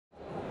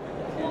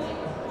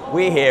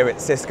We're here at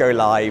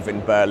CiscoLive in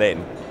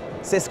Berlin,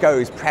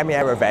 Cisco's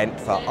premier event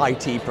for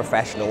IT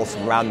professionals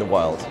from around the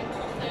world.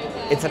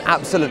 It's an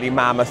absolutely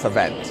mammoth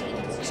event.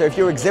 So if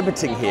you're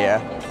exhibiting here,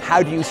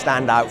 how do you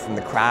stand out from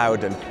the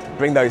crowd and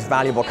bring those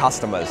valuable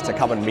customers to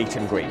come and meet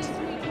and greet?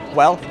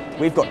 Well,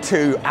 we've got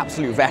two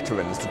absolute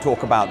veterans to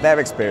talk about their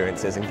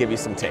experiences and give you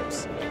some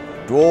tips.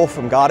 Dror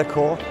from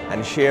Guardicore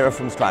and Shearer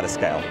from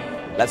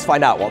Stratascale. Let's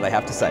find out what they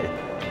have to say.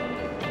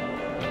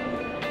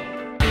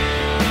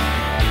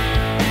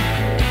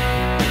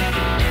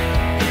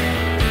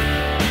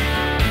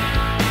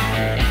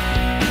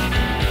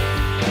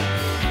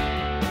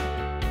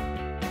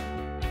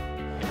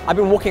 I've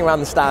been walking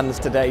around the stands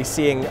today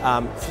seeing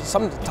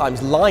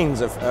sometimes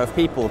lines of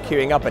people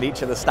queuing up at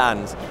each of the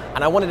stands,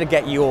 and I wanted to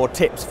get your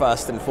tips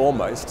first and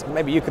foremost.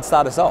 Maybe you could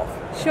start us off.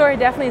 Sure,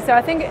 definitely. So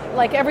I think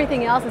like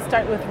everything else, it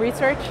starts with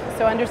research.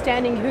 So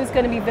understanding who's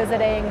going to be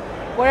visiting,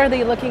 what are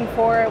they looking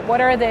for,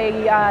 what are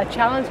they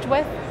challenged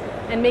with,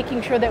 and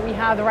making sure that we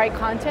have the right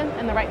content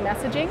and the right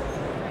messaging.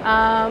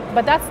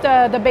 But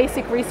that's the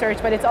basic research,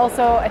 but it's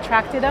also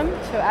attracted them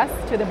to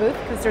us, to the booth,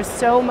 because there's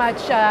so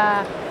much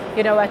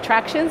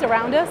attractions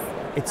around us.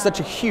 It's such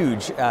a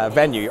huge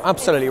venue,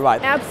 absolutely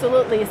right.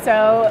 Absolutely,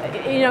 so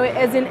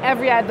as in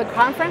every the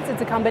conference,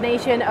 it's a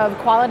combination of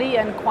quality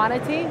and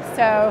quantity.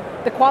 So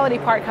the quality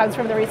part comes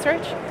from the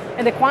research,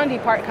 and the quantity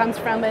part comes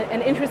from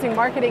an interesting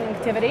marketing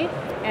activity.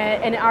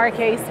 And in our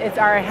case, it's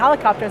our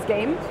helicopters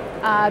game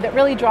that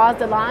really draws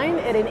the line.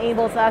 It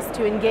enables us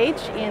to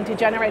engage and to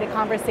generate a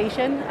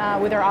conversation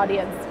with our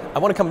audience. I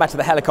want to come back to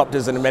the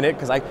helicopters in a minute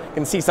because I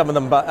can see some of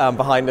them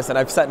behind us, and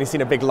I've certainly seen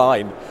a big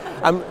line.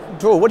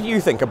 Dror, what do you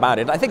think about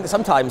it? I think that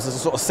sometimes there's a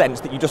sort of sense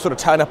that you just sort of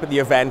turn up at the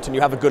event and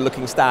you have a good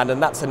looking stand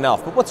and that's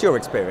enough, but what's your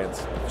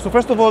experience? So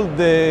first of all,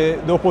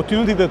 the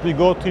opportunity that we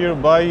got here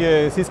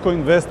by Cisco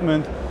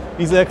Investment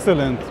is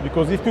excellent,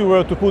 because if we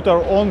were to put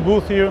our own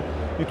booth here,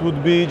 it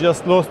would be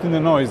just lost in the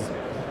noise.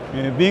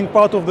 Being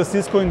part of the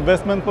Cisco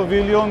Investment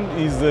Pavilion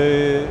is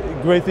a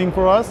great thing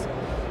for us,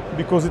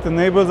 because it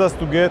enables us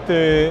to get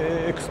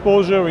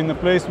exposure in a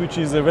place which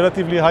is a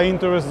relatively high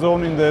interest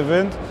zone in the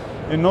event,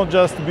 and not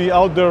just be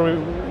out there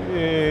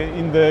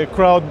in the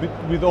crowd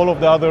with all of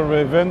the other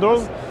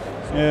vendors.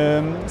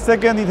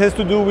 Second, it has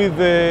to do with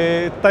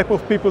the type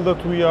of people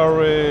that we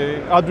are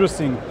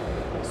addressing.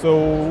 So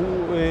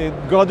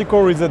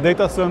Guardicore is a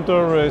data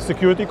center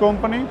security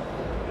company,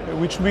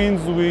 which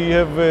means we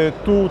have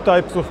two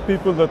types of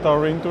people that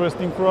are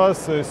interesting for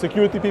us,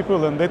 security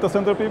people and data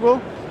center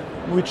people,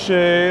 which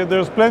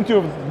there's plenty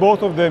of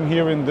both of them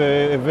here in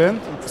the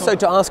event. So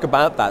to ask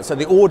about that, so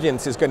the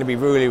audience is going to be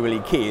really, really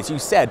key. As you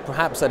said,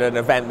 perhaps at an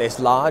event this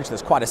large,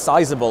 there's quite a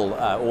sizable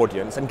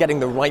audience, and getting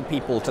the right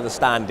people to the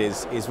stand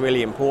is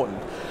really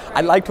important.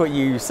 I liked what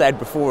you said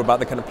before about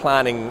the kind of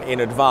planning in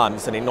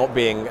advance and it not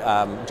being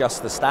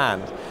just the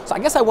stand. So I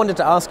guess I wanted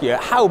to ask you,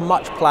 how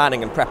much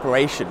planning and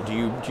preparation do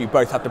you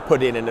both have to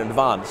put in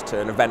advance to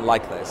an event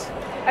like this?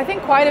 I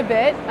think quite a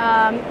bit.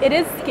 It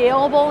is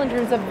scalable in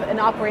terms of an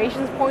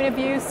operations point of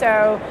view,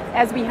 so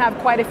as we have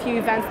quite a few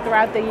events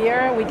throughout the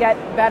year, we get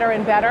better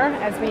and better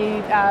as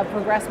we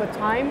progress with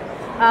time.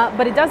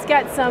 But it does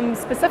get some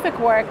specific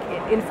work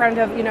in front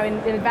of, in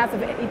advance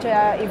of each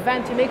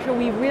event to make sure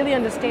we really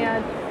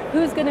understand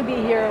who's going to be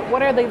here,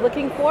 what are they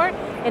looking for,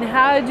 and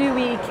how do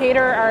we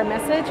cater our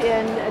message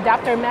and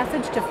adapt our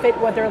message to fit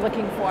what they're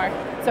looking for.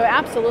 So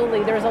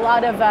absolutely, there's a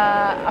lot of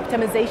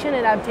optimization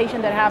and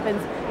adaptation that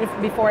happens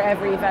before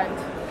every event.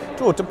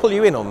 Dror, to pull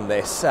you in on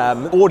this,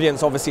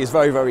 audience obviously is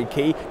very, very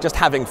key. Just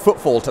having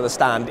footfall to the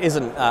stand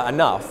isn't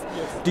enough.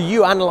 Yes. Do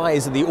you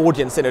analyze the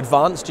audience in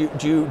advance? Do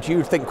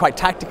you think quite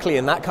tactically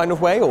in that kind of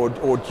way, or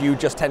do you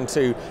just tend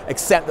to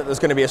accept that there's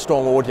going to be a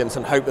strong audience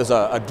and hope there's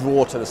a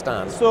draw to the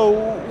stand? So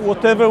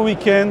whatever we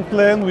can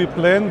plan, we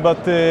plan,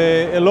 but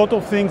a lot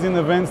of things in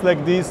events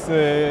like this,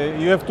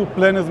 you have to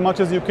plan as much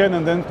as you can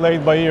and then play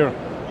it by ear.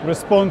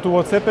 Respond to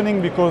what's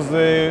happening, because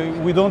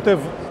we don't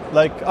have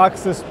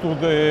access to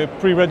the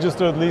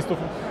pre-registered list,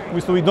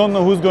 so we don't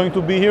know who's going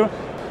to be here.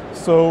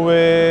 So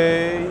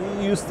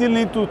you still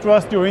need to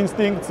trust your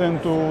instincts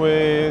and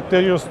to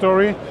tell your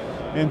story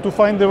and to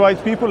find the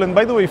right people. And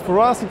by the way, for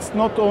us, it's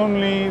not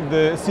only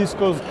the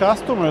Cisco's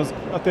customers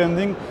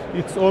attending,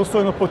 it's also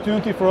an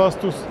opportunity for us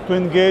to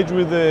engage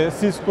with the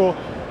Cisco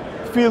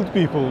field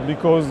people,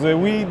 because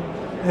we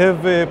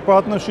have a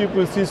partnership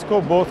with Cisco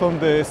both on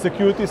the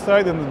security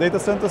side and the data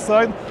center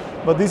side,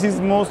 but this is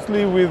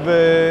mostly with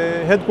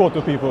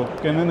headquarter people.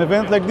 And an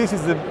event like this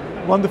is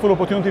a wonderful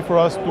opportunity for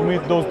us to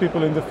meet those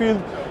people in the field,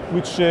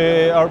 which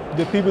are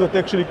the people that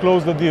actually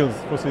close the deals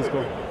for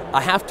Cisco. I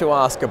have to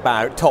ask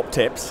about top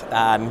tips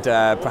and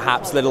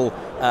perhaps little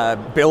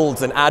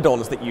builds and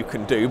add-ons that you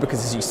can do,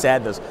 because as you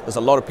said, there's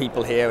a lot of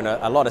people here and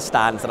a lot of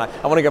stands, and I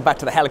want to go back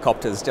to the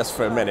helicopters just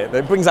for a minute.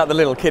 It brings out the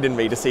little kid in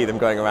me to see them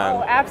going around.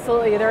 Oh,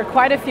 absolutely. There are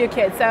quite a few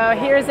kids. So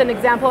here's an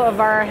example of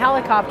our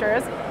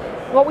helicopters.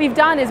 What we've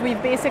done is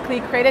we've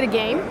basically created a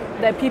game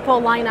that people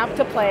line up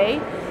to play.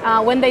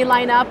 When they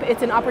line up,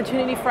 it's an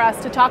opportunity for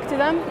us to talk to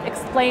them,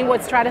 explain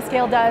what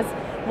Stratascale does,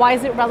 why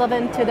is it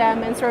relevant to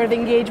them, and sort of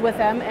engage with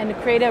them and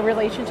create a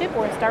relationship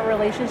or start a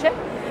relationship.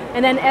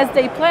 And then as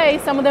they play,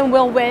 some of them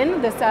will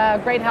win this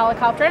great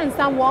helicopter and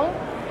some won't.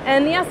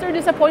 And yes, they're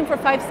disappointed for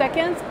 5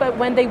 seconds, but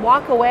when they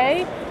walk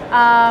away,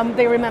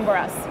 they remember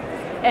us.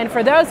 And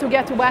for those who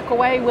get to walk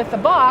away with the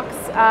box,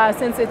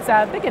 since it's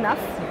big enough,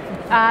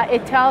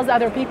 it tells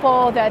other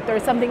people that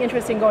there's something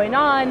interesting going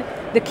on.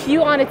 The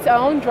queue on its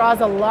own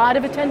draws a lot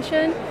of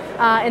attention.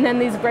 And then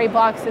these gray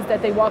boxes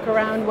that they walk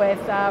around with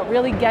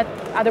really get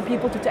other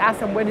people to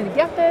ask them, where did you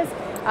get this?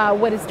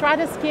 What is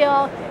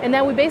StrataScale? And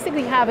then we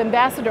basically have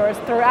ambassadors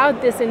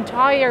throughout this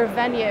entire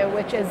venue,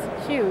 which is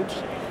huge,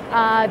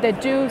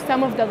 that do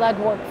some of the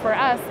legwork for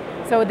us,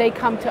 so they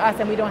come to us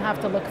and we don't have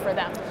to look for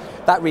them.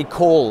 That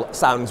recall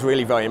sounds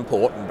really very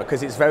important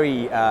because it's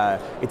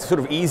it's sort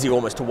of easy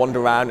almost to wander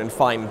around and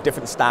find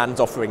different stands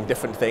offering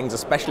different things,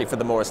 especially for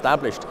the more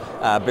established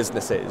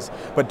businesses.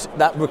 But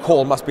that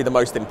recall must be the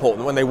most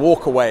important. When they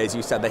walk away, as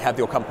you said, they have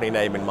your company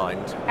name in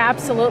mind.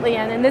 Absolutely,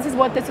 and this is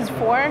what this is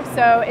for.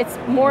 So it's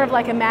more of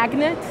like a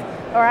magnet,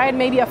 all right,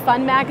 maybe a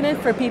fun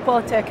magnet for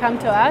people to come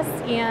to us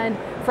and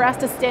for us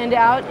to stand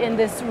out in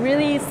this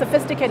really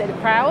sophisticated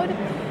crowd.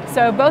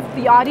 So both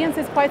the audience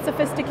is quite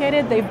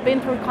sophisticated, they've been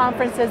through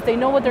conferences, they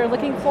know what they're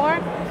looking for,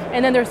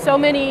 and then there's so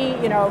many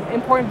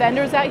important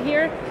vendors out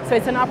here, so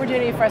it's an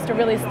opportunity for us to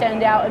really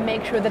stand out and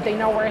make sure that they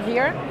know we're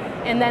here.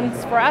 And then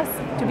it's for us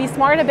to be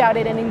smart about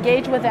it and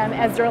engage with them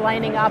as they're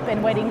lining up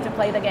and waiting to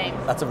play the game.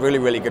 That's a really,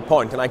 really good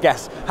point. And I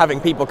guess having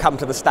people come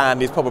to the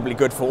stand is probably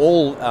good for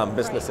all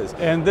businesses.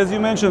 Right. And as you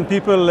mentioned,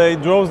 people,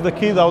 it draws the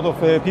kid out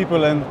of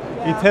people, and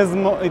yeah.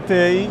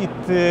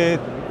 it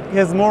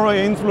has more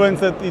influence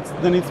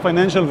than its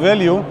financial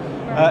value.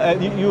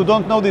 You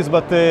don't know this,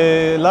 but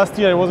last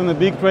year I was in a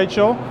big trade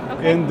show,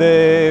 okay. And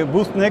the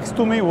booth next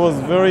to me was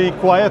very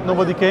quiet,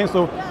 nobody came,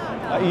 so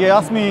he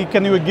asked me,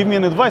 can you give me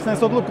an advice? And I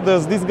said, look,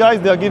 there's these guys,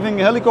 they are giving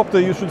a helicopter,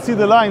 you should see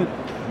the line.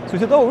 So he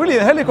said, oh really,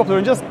 a helicopter?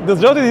 And just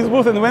deserted his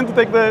booth and went to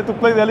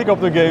play the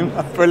helicopter game.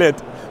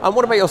 Brilliant. And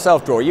what about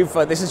yourself, Dror?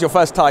 This is your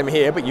first time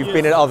here, but you've Yes.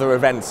 been at other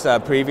events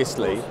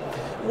previously.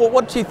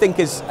 What do you think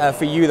is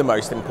for you the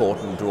most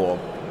important, Dror?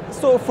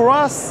 So for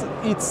us,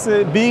 it's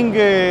being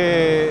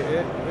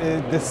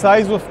the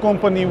size of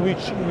company,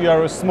 which we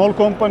are a small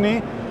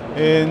company,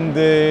 and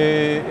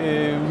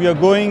we are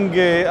going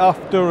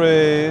after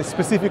a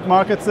specific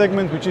market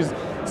segment, which is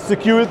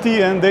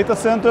security and data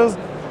centers,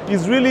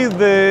 is really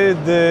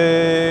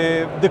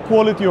the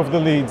quality of the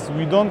leads.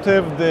 We don't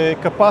have the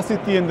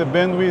capacity and the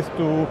bandwidth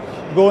to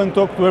go and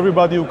talk to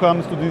everybody who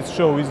comes to this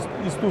show.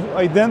 Is to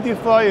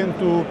identify and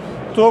to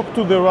talk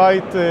to the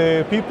right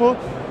people,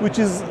 which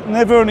is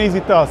never an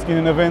easy task in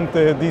an event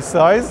this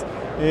size.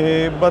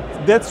 But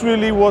that's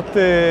really what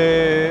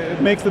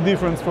makes the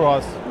difference for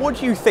us. What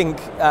do you think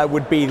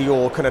would be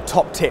your kind of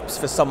top tips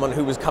for someone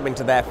who was coming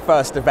to their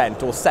first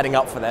event or setting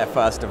up for their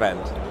first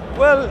event?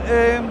 Well,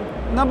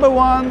 number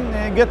one,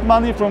 get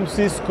money from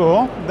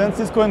Cisco. Then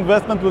Cisco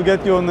Investment will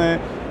get you on an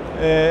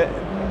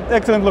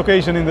excellent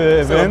location in the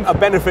event. So a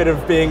benefit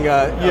of being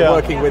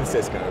working with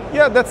Cisco.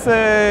 Yeah, that's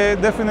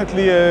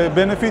definitely a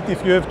benefit.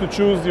 If you have to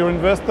choose your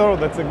investor,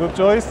 that's a good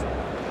choice.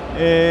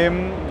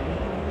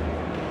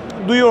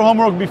 Do your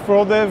homework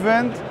before the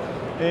event.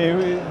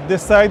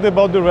 Decide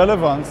about the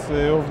relevance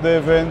of the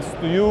events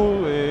to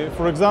you.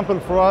 For example,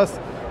 for us,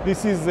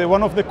 this is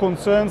one of the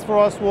concerns for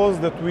us was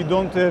that we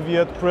don't have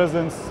yet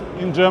presence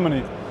in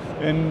Germany.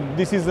 And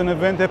this is an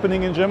event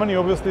happening in Germany.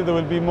 Obviously, there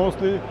will be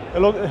mostly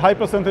a high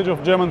percentage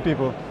of German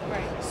people.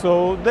 Right.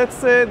 So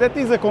that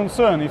is a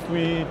concern. If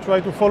we try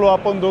to follow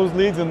up on those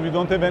leads and we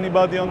don't have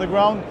anybody on the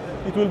ground,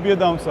 it will be a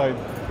downside.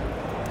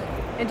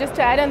 And just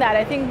to add on that,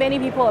 I think many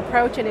people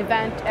approach an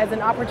event as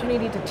an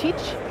opportunity to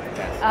teach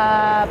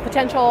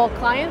potential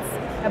clients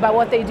about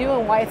what they do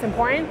and why it's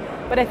important.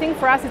 But I think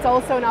for us, it's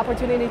also an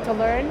opportunity to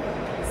learn.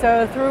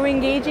 So through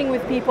engaging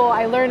with people,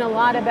 I learn a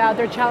lot about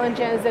their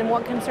challenges and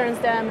what concerns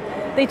them.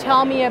 They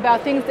tell me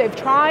about things they've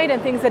tried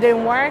and things that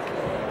didn't work.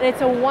 And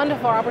it's a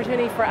wonderful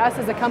opportunity for us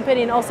as a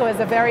company and also as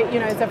a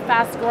as a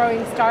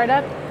fast-growing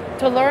startup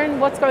to learn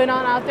what's going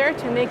on out there,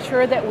 to make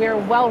sure that we're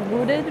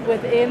well-rooted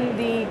within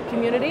the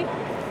community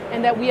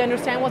and that we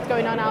understand what's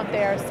going on out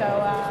there. So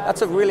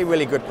that's a really,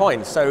 really good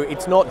point. So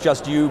it's not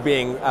just you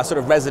being a sort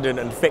of resident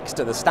and fixed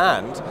to the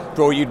stand.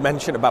 Dror, you'd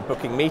mentioned about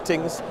booking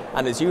meetings,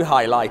 and as you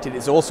highlighted,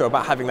 it's also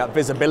about having that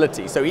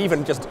visibility. So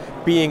even just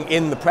being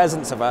in the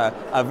presence of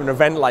an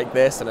event like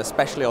this, and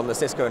especially on the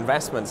Cisco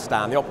Investment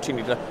stand, the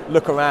opportunity to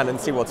look around and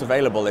see what's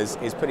available is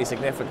pretty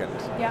significant.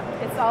 Yeah,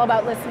 it's all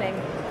about listening.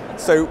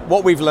 So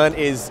what we've learned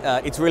is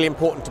it's really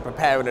important to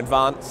prepare in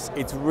advance.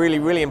 It's really,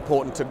 really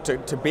important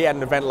to be at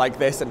an event like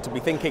this and to be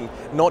thinking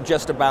not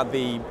just about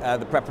the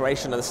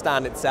preparation of the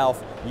stand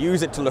itself,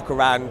 use it to look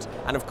around,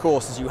 and of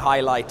course, as you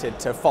highlighted,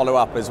 to follow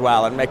up as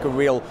well and make a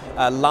real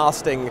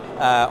lasting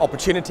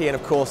opportunity and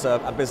of course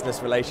a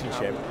business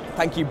relationship.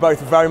 Thank you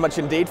both very much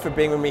indeed for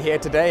being with me here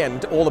today,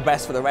 and all the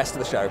best for the rest of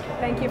the show.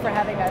 Thank you for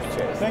having us.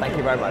 Cheers. Thank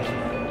you very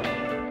much.